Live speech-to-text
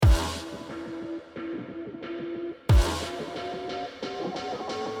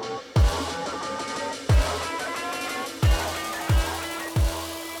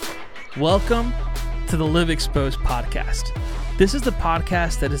Welcome to the Live Exposed podcast. This is the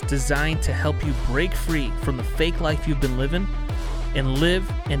podcast that is designed to help you break free from the fake life you've been living and live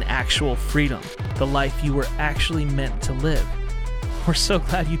in actual freedom, the life you were actually meant to live. We're so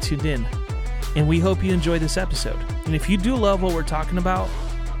glad you tuned in, and we hope you enjoy this episode. And if you do love what we're talking about,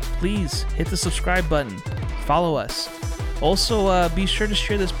 please hit the subscribe button, follow us. Also, be sure to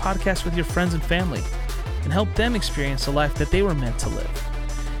share this podcast with your friends and family and help them experience the life that they were meant to live.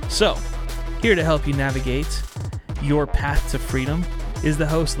 So, here to help you navigate your path to freedom is the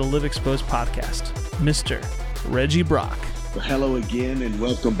host of the Live Exposed podcast, Mr. Reggie Brock. Well, hello again, and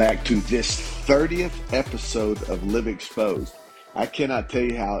welcome back to this 30th episode of Live Exposed. I cannot tell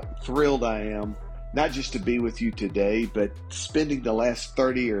you how thrilled I am, not just to be with you today, but spending the last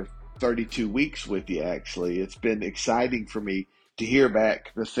 30 or 32 weeks with you, actually. It's been exciting for me to hear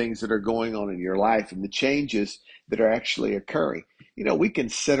back the things that are going on in your life and the changes that are actually occurring. You know, we can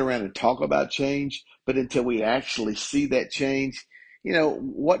sit around and talk about change, but until we actually see that change, you know,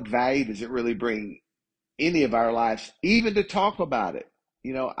 what value does it really bring any of our lives, even to talk about it?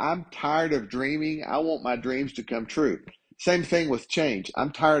 You know, I'm tired of dreaming. I want my dreams to come true. Same thing with change.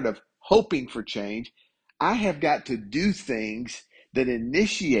 I'm tired of hoping for change. I have got to do things that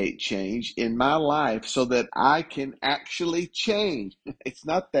initiate change in my life so that I can actually change. It's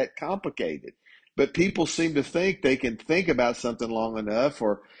not that complicated. But people seem to think they can think about something long enough,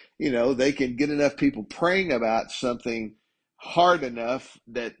 or, you know, they can get enough people praying about something hard enough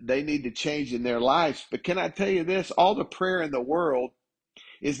that they need to change in their lives. But can I tell you this? All the prayer in the world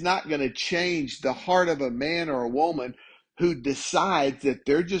is not going to change the heart of a man or a woman who decides that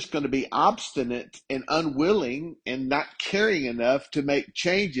they're just going to be obstinate and unwilling and not caring enough to make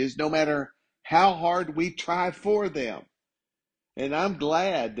changes, no matter how hard we try for them. And I'm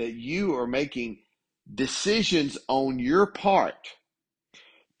glad that you are making decisions on your part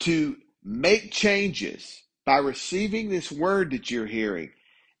to make changes by receiving this word that you're hearing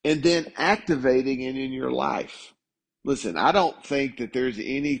and then activating it in your life. Listen, I don't think that there's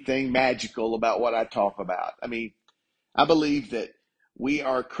anything magical about what I talk about. I mean, I believe that we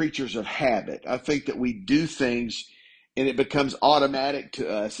are creatures of habit. I think that we do things and it becomes automatic to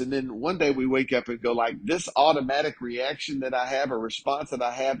us. And then one day we wake up and go like, this automatic reaction that I have, or response that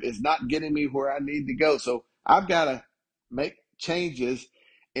I have, is not getting me where I need to go. So I've got to make changes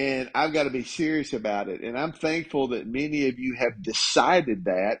and I've got to be serious about it. And I'm thankful that many of you have decided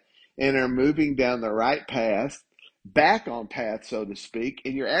that and are moving down the right path, back on path, so to speak.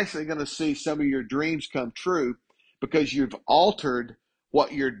 And you're actually going to see some of your dreams come true because you've altered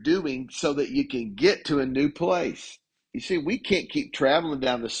what you're doing so that you can get to a new place. You see, we can't keep traveling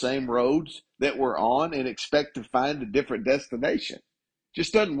down the same roads that we're on and expect to find a different destination. It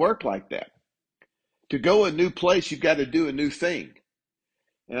just doesn't work like that. To go a new place, you've got to do a new thing.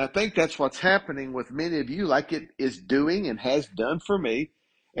 And I think that's what's happening with many of you, like it is doing and has done for me.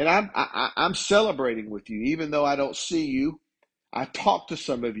 And I'm celebrating with you, even though I don't see you. I talk to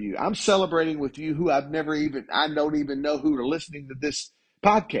some of you. I'm celebrating with you who I don't even know who are listening to this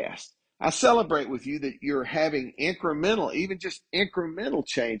podcast. I celebrate with you that you're having incremental, even just incremental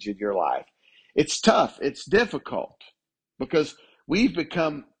change in your life. It's tough. It's difficult because we've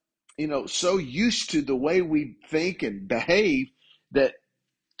become, so used to the way we think and behave that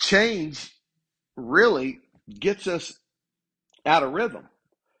change really gets us out of rhythm.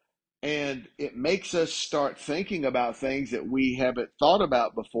 And it makes us start thinking about things that we haven't thought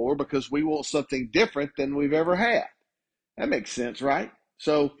about before because we want something different than we've ever had. That makes sense, right?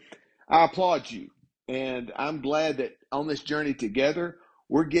 So I applaud you. And I'm glad that on this journey together,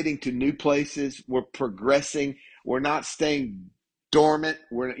 we're getting to new places. We're progressing. We're not staying dormant.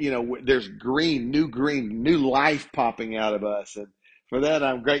 There's new life popping out of us. And for that,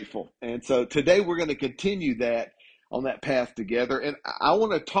 I'm grateful. And so today we're going to continue that on that path together. And I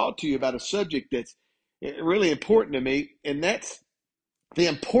want to talk to you about a subject that's really important to me, and that's the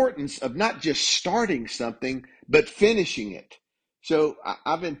importance of not just starting something, but finishing it. So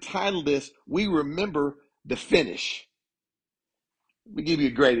I've entitled this, We Remember the Finish. Let me give you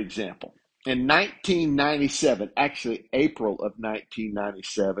a great example. In 1997, actually April of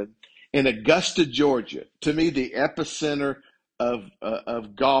 1997, in Augusta, Georgia, to me the epicenter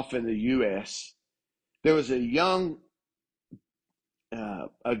of golf in the U.S., there was a young,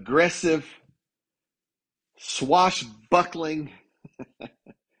 aggressive, swashbuckling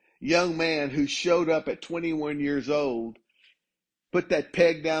young man who showed up at 21 years old, put that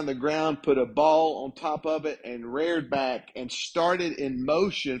peg down the ground, put a ball on top of it, and reared back and started in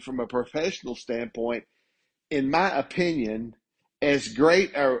motion from a professional standpoint, in my opinion, as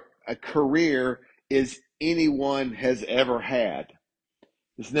great a career as anyone has ever had.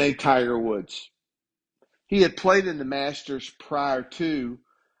 His name Tiger Woods. He had played in the Masters prior to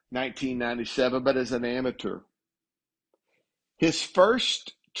 1997, but as an amateur. His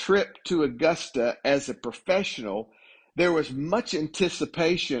first trip to Augusta as a professional, there was much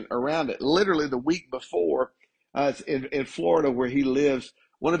anticipation around it. Literally the week before, in Florida where he lives,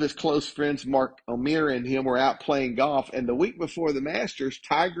 one of his close friends, Mark O'Meara, and him were out playing golf. And the week before the Masters,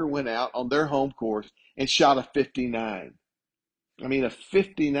 Tiger went out on their home course and shot a 59. I mean, a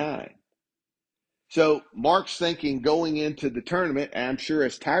 59. So Mark's thinking going into the tournament, and I'm sure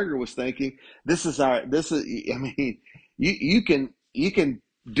as Tiger was thinking, I mean, you can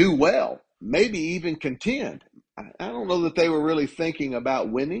do well, maybe even contend. I don't know that they were really thinking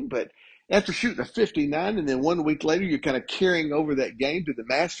about winning, but after shooting a 59 and then 1 week later, you're kind of carrying over that game to the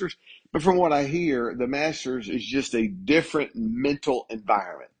Masters. But from what I hear, the Masters is just a different mental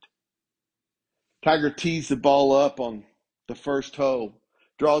environment. Tiger tees the ball up on the first hole,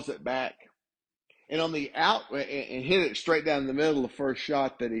 draws it back. And on the out, and hit it straight down the middle, the first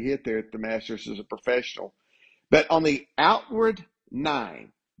shot that he hit there at the Masters as a professional. But on the outward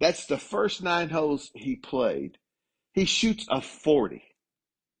 9, that's the first 9 holes he played, he shoots a 40.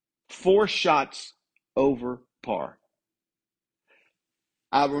 4 shots over par.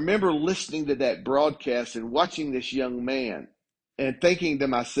 I remember listening to that broadcast and watching this young man and thinking to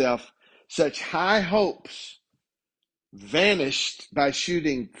myself, such high hopes vanished by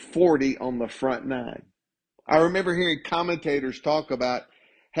shooting 40 on the front 9. I remember hearing commentators talk about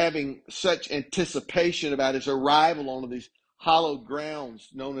having such anticipation about his arrival on these hallowed grounds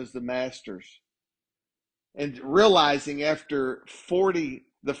known as the Masters, and realizing after 40,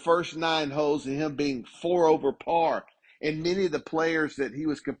 the first 9 holes, and him being 4 over par, and many of the players that he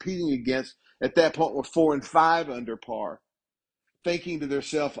was competing against at that point were 4 and 5 under par, thinking to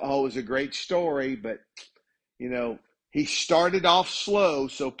themselves, oh, it was a great story, but, he started off slow,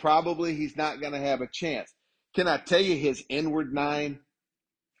 so probably he's not going to have a chance. Can I tell you his inward 9?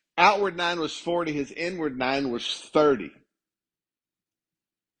 Outward 9 was 40. His inward 9 was 30.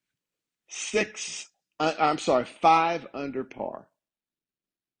 5 under par.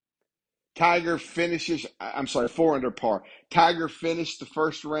 4 under par. Tiger finished the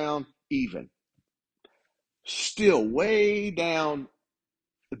first round even. Still way down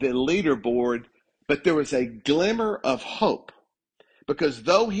the leaderboard, but there was a glimmer of hope, because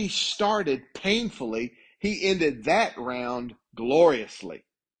though he started painfully, he ended that round gloriously.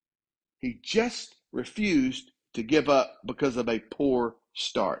 He just refused to give up because of a poor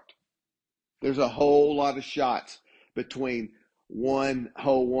start. There's a whole lot of shots between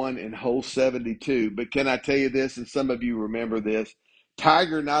hole 1 and hole 72. But can I tell you this, and some of you remember this,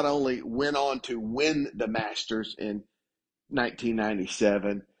 Tiger not only went on to win the Masters in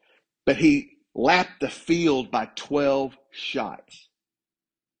 1997, but he lapped the field by 12 shots.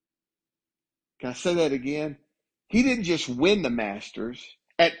 Can I say that again? He didn't just win the Masters.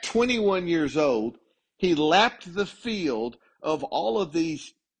 At 21 years old, he lapped the field of all of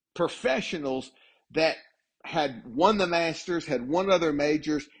these professionals that had won the Masters, had won other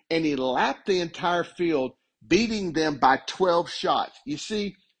majors, and he lapped the entire field, beating them by 12 shots. You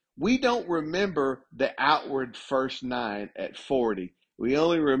see, we don't remember the outward first 9 at 40. We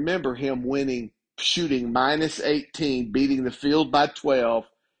only remember him shooting minus 18, beating the field by 12,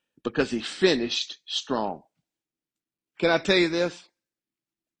 because he finished strong. Can I tell you this?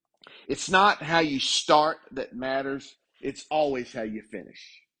 It's not how you start that matters. It's always how you finish.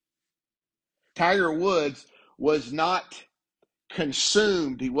 Tiger Woods was not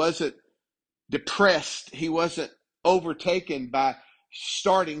consumed. He wasn't depressed. He wasn't overtaken by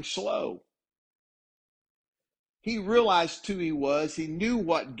starting slow. He realized who he was. He knew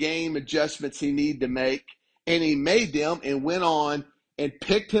what game adjustments he needed to make, and he made them and went on and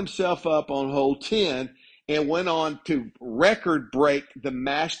picked himself up on hole 10 and went on to record break the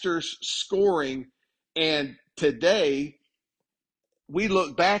Masters scoring. And today, we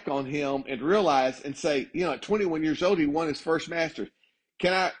look back on him and realize and say, at 21 years old, he won his first Masters.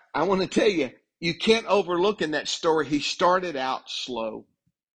 I want to tell you, you can't overlook in that story, he started out slow.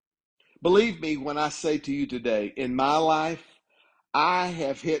 Believe me when I say to you today, in my life, I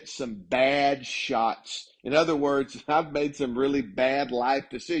have hit some bad shots. In other words, I've made some really bad life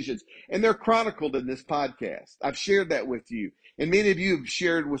decisions, and they're chronicled in this podcast. I've shared that with you. And many of you have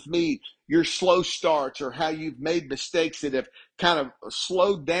shared with me your slow starts or how you've made mistakes that have kind of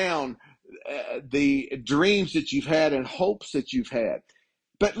slowed down the dreams that you've had and hopes that you've had.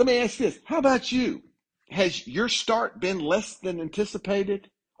 But let me ask this. How about you? Has your start been less than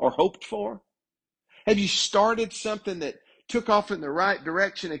anticipated or hoped for? Have you started something that took off in the right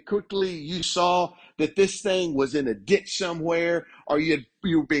direction and quickly you saw that this thing was in a ditch somewhere, or you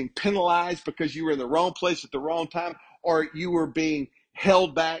were being penalized because you were in the wrong place at the wrong time, or you were being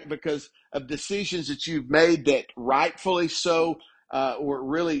held back because of decisions that you've made that rightfully so were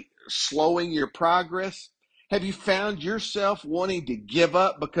really slowing your progress? Have you found yourself wanting to give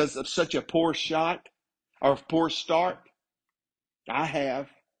up because of such a poor shot or poor start? I have.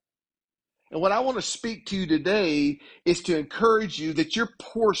 And what I want to speak to you today is to encourage you that your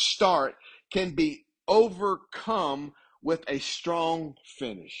poor start can be overcome with a strong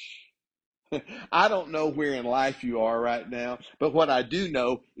finish. I don't know where in life you are right now, but what I do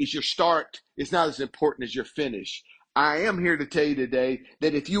know is your start is not as important as your finish. I am here to tell you today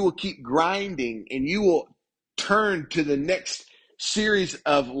that if you will keep grinding and you will turn to the next series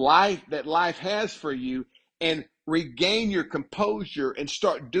of life that life has for you and regain your composure and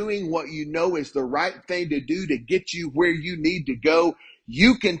start doing what you know is the right thing to do to get you where you need to go,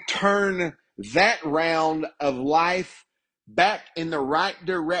 you can turn that round of life back in the right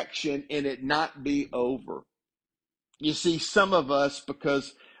direction and it not be over. You see, some of us,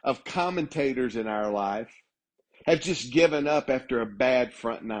 because of commentators in our life, have just given up after a bad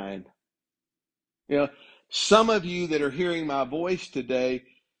front nine. You know, some of you that are hearing my voice today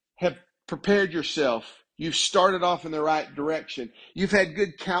have prepared yourself. You've started off in the right direction. You've had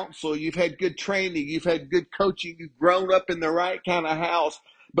good counsel. You've had good training. You've had good coaching. You've grown up in the right kind of house.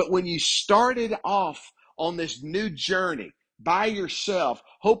 But when you started off on this new journey by yourself,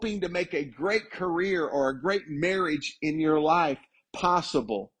 hoping to make a great career or a great marriage in your life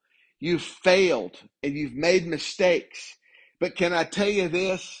possible, you've failed and you've made mistakes. But can I tell you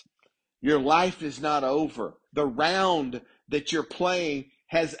this? Your life is not over. The round that you're playing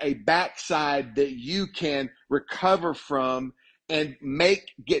has a backside that you can recover from and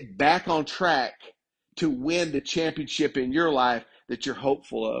get back on track to win the championship in your life that you're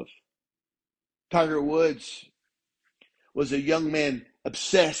hopeful of. Tiger Woods was a young man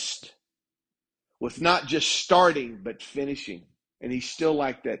obsessed with not just starting, but finishing. And he's still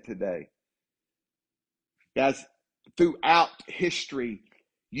like that today. Guys, throughout history,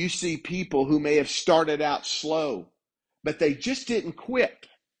 you see people who may have started out slow, but they just didn't quit.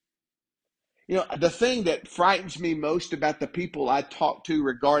 You know, the thing that frightens me most about the people I talk to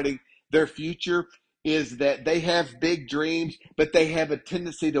regarding their future is that they have big dreams, but they have a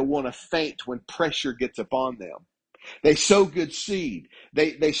tendency to want to faint when pressure gets upon them. They sow good seed.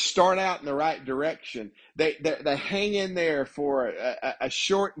 They start out in the right direction. They hang in there for a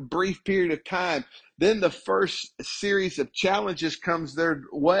short and brief period of time. Then the first series of challenges comes their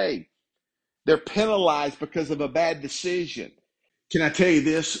way. They're penalized because of a bad decision. Can I tell you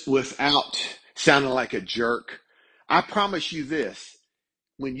this without sounding like a jerk? I promise you this.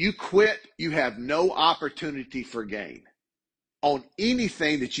 When you quit, you have no opportunity for gain on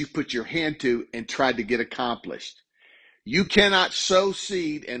anything that you put your hand to and tried to get accomplished. You cannot sow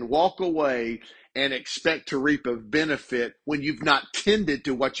seed and walk away and expect to reap a benefit when you've not tended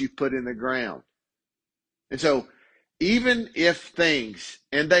to what you put in the ground. And so even if things,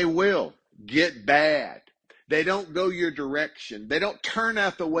 and they will, get bad, they don't go your direction, they don't turn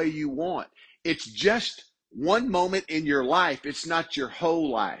out the way you want, it's just one moment in your life. It's not your whole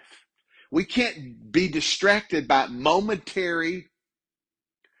life. We can't be distracted by momentary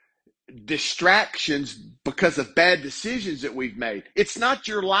distractions because of bad decisions that we've made. It's not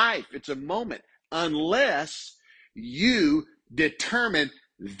your life. It's a moment, unless you determine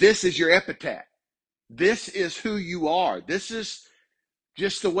this is your epitaph. This is who you are. This is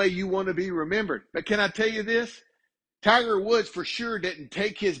just the way you want to be remembered. But can I tell you this? Tiger Woods for sure didn't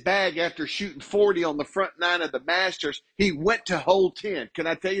take his bag after shooting 40 on the front nine of the Masters. He went to hole 10. Can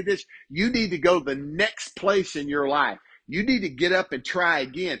I tell you this? You need to go the next place in your life. You need to get up and try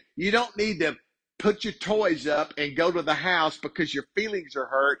again. You don't need to put your toys up and go to the house because your feelings are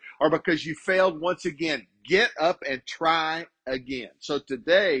hurt or because you failed once again. Get up and try again. So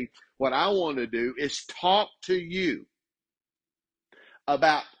today, what I want to do is talk to you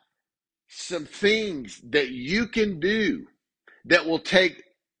about some things that you can do that will take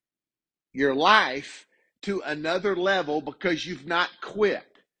your life to another level because you've not quit.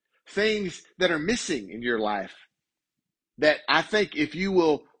 Things that are missing in your life that I think if you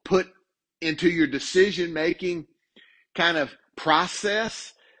will put into your decision-making kind of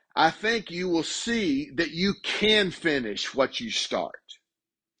process, I think you will see that you can finish what you start.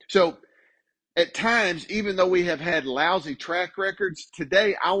 So at times, even though we have had lousy track records,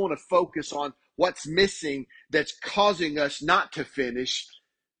 today I want to focus on what's missing that's causing us not to finish,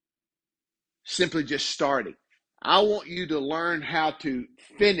 simply just starting. I want you to learn how to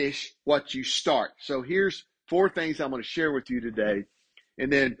finish what you start. So here's 4 things I'm going to share with you today,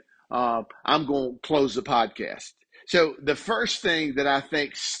 and then I'm going to close the podcast. So the first thing that I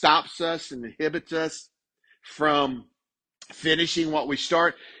think stops us and inhibits us from finishing what we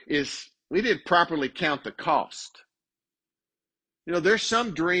start is we didn't properly count the cost. There's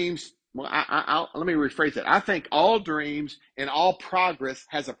some dreams. Well, let me rephrase that. I think all dreams and all progress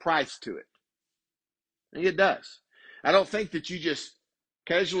has a price to it. It does. I don't think that you just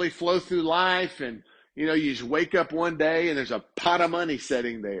casually flow through life and, you just wake up one day and there's a pot of money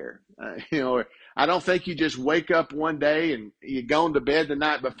sitting there. I don't think you just wake up one day and you're going to bed the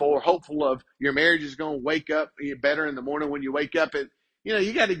night before, hopeful of your marriage is going to wake up better in the morning when you wake up. And,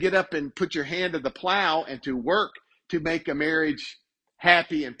 you got to get up and put your hand to the plow and to work to make a marriage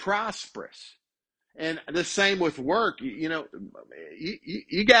happy and prosperous. And the same with work. You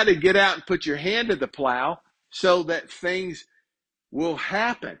got to get out and put your hand to the plow so that things will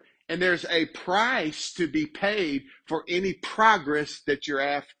happen. And there's a price to be paid for any progress that you're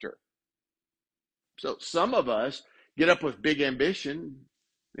after. So some of us get up with big ambition,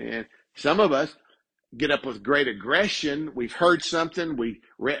 and some of us get up with great aggression. We've heard something, we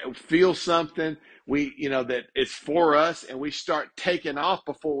feel something, that it's for us, and we start taking off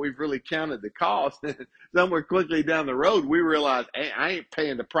before we've really counted the cost. Somewhere quickly down the road, we realize, hey, I ain't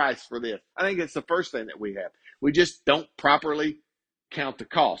paying the price for this. I think it's the first thing that we have. We just don't properly count the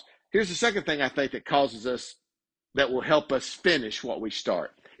cost. Here's the second thing I think that causes us, that will help us finish what we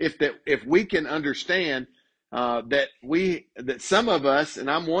start. If we can understand that some of us, and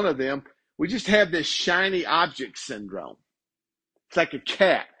I'm one of them, we just have this shiny object syndrome. It's like a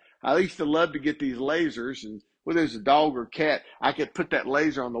cat. I used to love to get these lasers, and whether it's a dog or cat, I could put that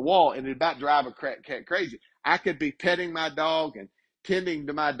laser on the wall, and it'd about drive a cat crazy. I could be petting my dog and tending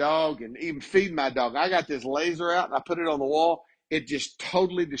to my dog and even feeding my dog. I got this laser out, and I put it on the wall. It just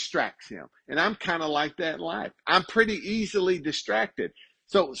totally distracts him. And I'm kind of like that in life. I'm pretty easily distracted.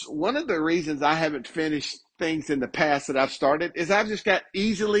 So one of the reasons I haven't finished things in the past that I've started is I've just got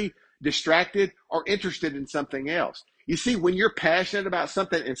easily distracted or interested in something else. You see, when you're passionate about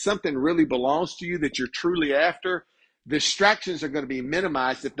something and something really belongs to you that you're truly after, distractions are going to be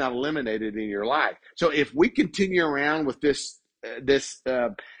minimized, if not eliminated, in your life. So if we continue around with this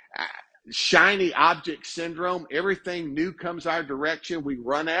shiny object syndrome, everything new comes our direction, we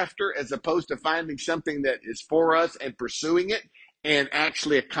run after, as opposed to finding something that is for us and pursuing it and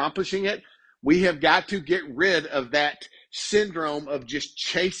actually accomplishing it, we have got to get rid of that syndrome of just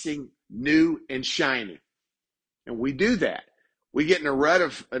chasing new and shiny. And we do that. We get in a rut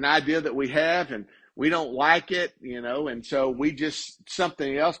of an idea that we have, and we don't like it, and so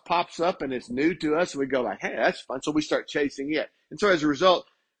something else pops up and it's new to us, and we go like, hey, that's fun. So we start chasing it. And so as a result,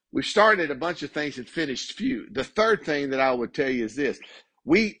 we've started a bunch of things and finished few. The third thing that I would tell you is this.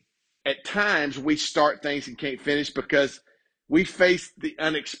 At times, we start things and can't finish because we face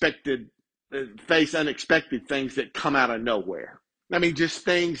unexpected things that come out of nowhere. I mean, just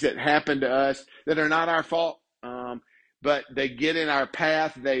things that happen to us that are not our fault, but they get in our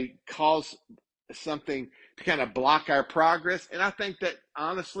path. They cause something to kind of block our progress. And I think that,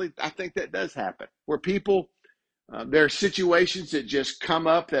 honestly, that does happen, where people, there are situations that just come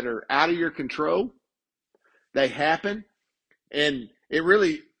up that are out of your control. They happen, and it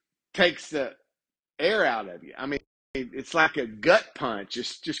really takes the air out of you. I mean, it's like a gut punch.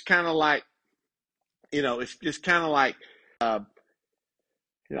 It's just kind of like, it's just kind of like,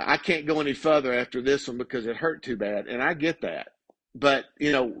 I can't go any further after this one because it hurt too bad. And I get that. But,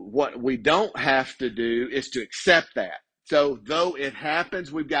 what we don't have to do is to accept that. So though it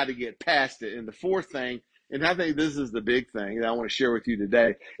happens, we've got to get past it. And the fourth thing, and I think this is the big thing that I want to share with you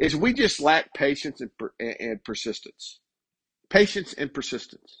today, is we just lack patience and persistence. Patience and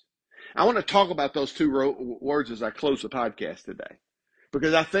persistence. I want to talk about those two words as I close the podcast today,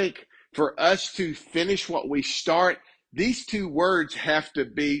 because I think for us to finish what we start, these two words have to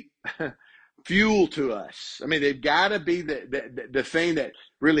be fuel to us. I mean, they've got to be the thing that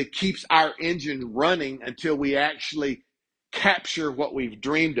really keeps our engine running until we actually capture what we've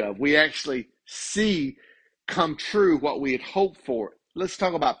dreamed of. We actually see come true what we had hoped for. Let's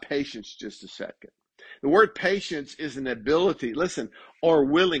talk about patience just a second. The word patience is an ability, or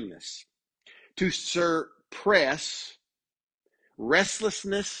willingness to suppress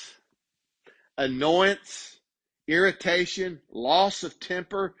restlessness, annoyance, irritation, loss of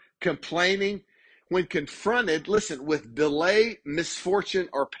temper, complaining when confronted, with delay, misfortune,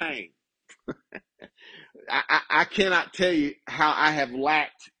 or pain. I cannot tell you how I have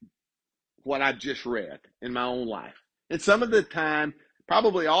lacked what I just read in my own life. And some of the time,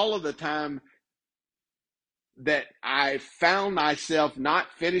 probably all of the time, that I found myself not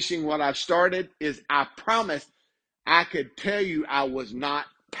finishing what I started is I promised I could tell you I was not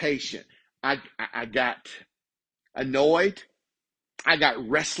patient. I got annoyed. I got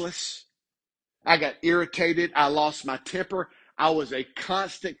restless. I got irritated. I lost my temper. I was a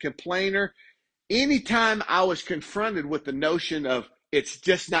constant complainer. Anytime I was confronted with the notion of it's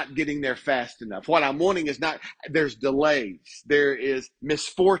just not getting there fast enough, what I'm wanting is not, there's delays, there is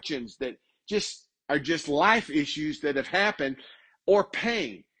misfortunes that just are just life issues that have happened, or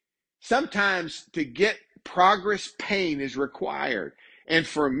pain. Sometimes to get progress, pain is required. And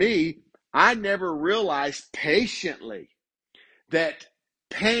for me, I never realized patiently that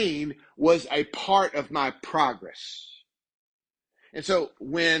pain was a part of my progress. And so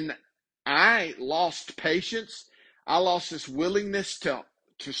when I lost patience, I lost this willingness to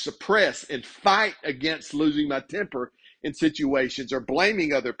suppress and fight against losing my temper in situations, or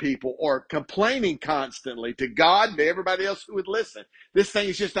blaming other people, or complaining constantly to God and to everybody else who would listen. This thing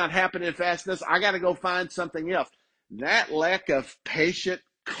is just not happening fast enough. I got to go find something else. That lack of patience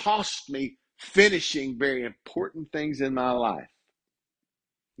cost me finishing very important things in my life.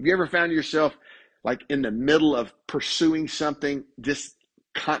 Have you ever found yourself like in the middle of pursuing something, just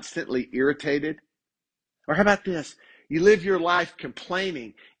constantly irritated? Or how about this? You live your life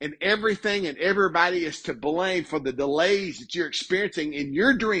complaining, and everything and everybody is to blame for the delays that you're experiencing in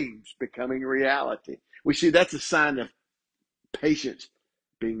your dreams becoming reality. We see that's a sign of patience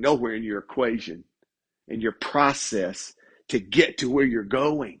being nowhere in your equation, in your process to get to where you're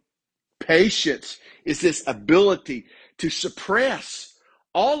going. Patience is this ability to suppress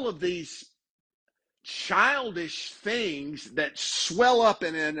all of these childish things that swell up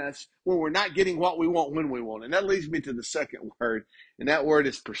in us when we're not getting what we want when we want. And that leads me to the second word, and that word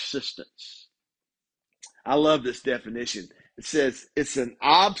is persistence. I love this definition. It says it's an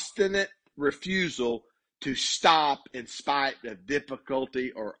obstinate refusal to stop in spite of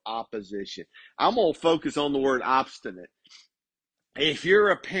difficulty or opposition. I'm going to focus on the word obstinate. If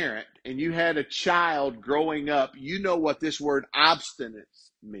you're a parent and you had a child growing up, you know what this word obstinate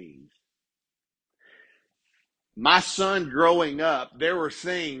means. My son growing up, there were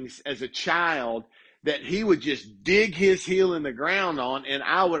things as a child that he would just dig his heel in the ground on, and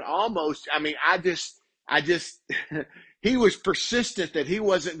I would almost, he was persistent that he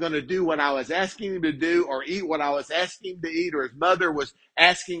wasn't going to do what I was asking him to do, or eat what I was asking him to eat, or his mother was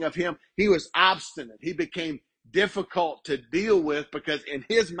asking of him. He was obstinate. He became difficult to deal with because in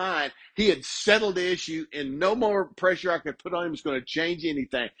his mind, he had settled the issue, and no more pressure I could put on him was going to change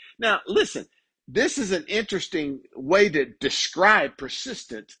anything. Now, listen. This is an interesting way to describe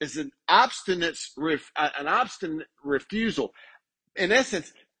persistence. It's an obstinate refusal. In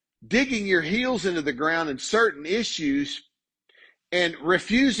essence, digging your heels into the ground in certain issues and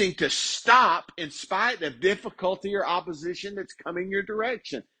refusing to stop in spite of difficulty or opposition that's coming your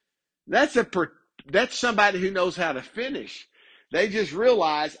direction. That's somebody who knows how to finish. They just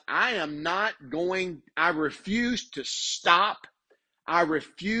realize I refuse to stop. I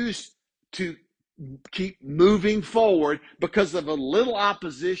refuse to keep moving forward because of a little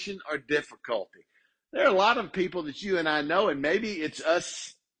opposition or difficulty. There are a lot of people that you and I know, and maybe it's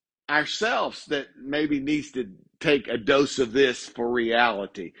us ourselves that maybe needs to take a dose of this for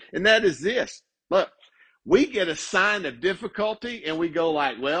reality. And that is this. Look, we get a sign of difficulty and we go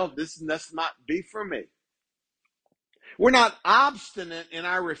like, well, this must not be for me. We're not obstinate in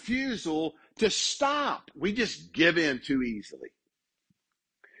our refusal to stop. We just give in too easily.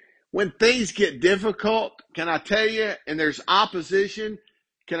 When things get difficult, can I tell you, and there's opposition,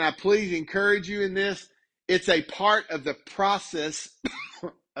 can I please encourage you in this? It's a part of the process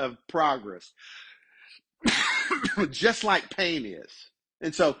of progress, just like pain is.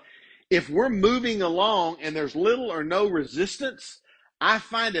 And so if we're moving along and there's little or no resistance, I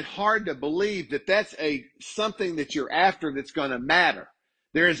find it hard to believe that that's something that you're after that's going to matter.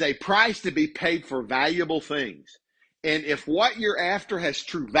 There is a price to be paid for valuable things. And if what you're after has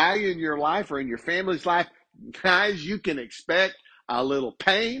true value in your life or in your family's life, guys, you can expect a little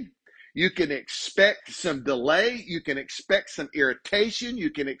pain. You can expect some delay. You can expect some irritation. You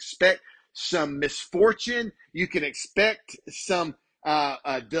can expect some misfortune. You can expect some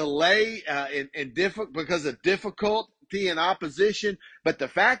delay because of difficulty and opposition. But the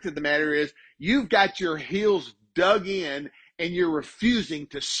fact of the matter is, you've got your heels dug in and you're refusing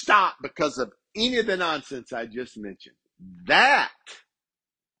to stop because of any of the nonsense I just mentioned. That,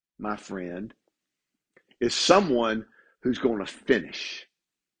 my friend, is someone who's going to finish.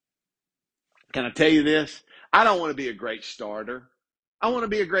 Can I tell you this? I don't want to be a great starter. I want to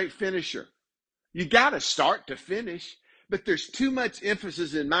be a great finisher. You got to start to finish, but there's too much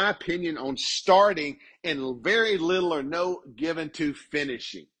emphasis, in my opinion, on starting and very little or no given to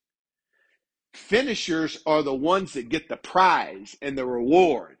finishing. Finishers are the ones that get the prize and the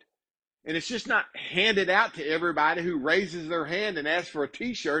reward. And it's just not handed out to everybody who raises their hand and asks for a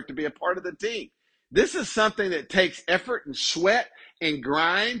t-shirt to be a part of the team. This is something that takes effort and sweat and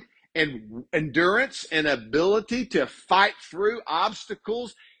grind and endurance and ability to fight through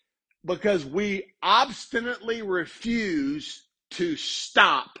obstacles, because we obstinately refuse to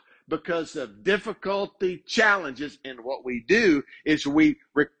stop because of difficulty, challenges. And what we do is we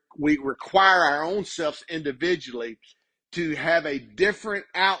require our own selves individually to have a different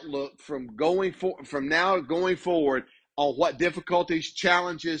outlook from now going forward on what difficulties,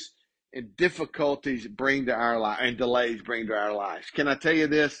 challenges, and difficulties bring to our life and delays bring to our lives. Can I tell you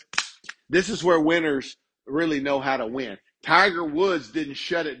this? This is where winners really know how to win. Tiger Woods didn't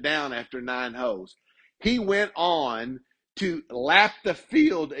shut it down after 9 holes. He went on to lap the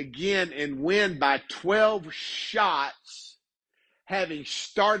field again and win by 12 shots, having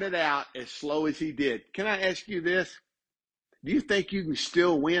started out as slow as he did. Can I ask you this? Do you think you can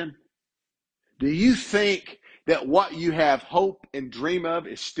still win? Do you think that what you have hope and dream of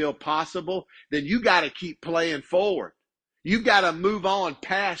is still possible? Then you got to keep playing forward. You've got to move on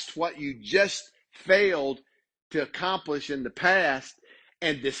past what you just failed to accomplish in the past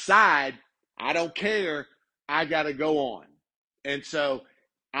and decide, I don't care, I got to go on. And so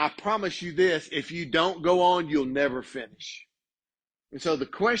I promise you this, if you don't go on, you'll never finish. And so the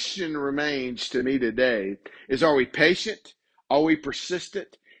question remains to me today is, are we patient? Are we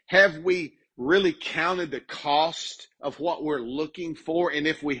persistent? Have we really counted the cost of what we're looking for? And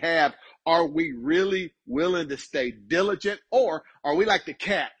if we have, are we really willing to stay diligent? Or are we like the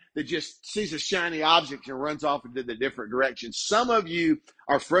cat that just sees a shiny object and runs off into the different direction? Some of you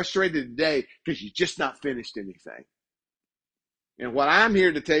are frustrated today because you're just not finished anything. And what I'm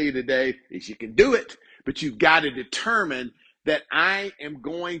here to tell you today is you can do it, but you've got to determine that I am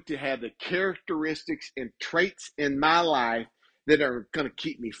going to have the characteristics and traits in my life that are going to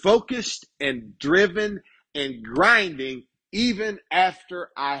keep me focused and driven and grinding even after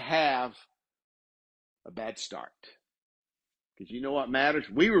I have a bad start. Because you know what matters?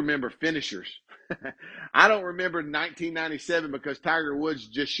 We remember finishers. I don't remember 1997 because Tiger Woods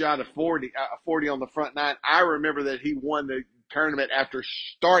just shot a 40 on the front nine. I remember that he won the tournament after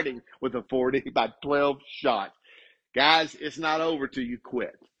starting with a 40 by 12 shots. Guys, it's not over till you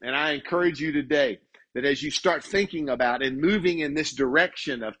quit. And I encourage you today that as you start thinking about and moving in this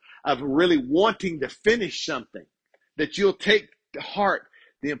direction of really wanting to finish something, that you'll take to heart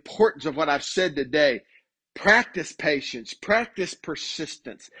the importance of what I've said today. Practice patience, practice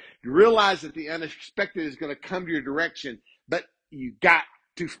persistence. You realize that the unexpected is going to come to your direction, but you got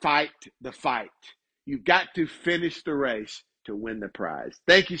to fight the fight. You've got to finish the race to win the prize.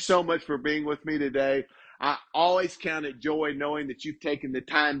 Thank you so much for being with me today. I always count it joy knowing that you've taken the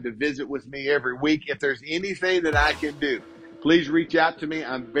time to visit with me every week. If there's anything that I can do, please reach out to me.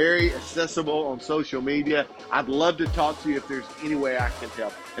 I'm very accessible on social media. I'd love to talk to you if there's any way I can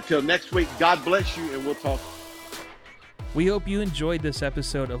help. Until next week, God bless you, and we'll talk. We hope you enjoyed this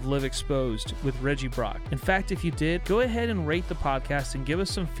episode of Live Exposed with Reggie Brock. In fact, if you did, go ahead and rate the podcast and give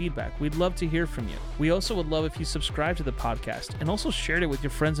us some feedback. We'd love to hear from you. We also would love if you subscribe to the podcast and also shared it with your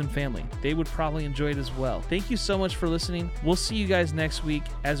friends and family. They would probably enjoy it as well. Thank you so much for listening. We'll see you guys next week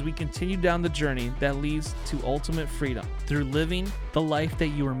as we continue down the journey that leads to ultimate freedom through living the life that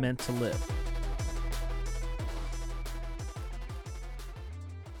you were meant to live.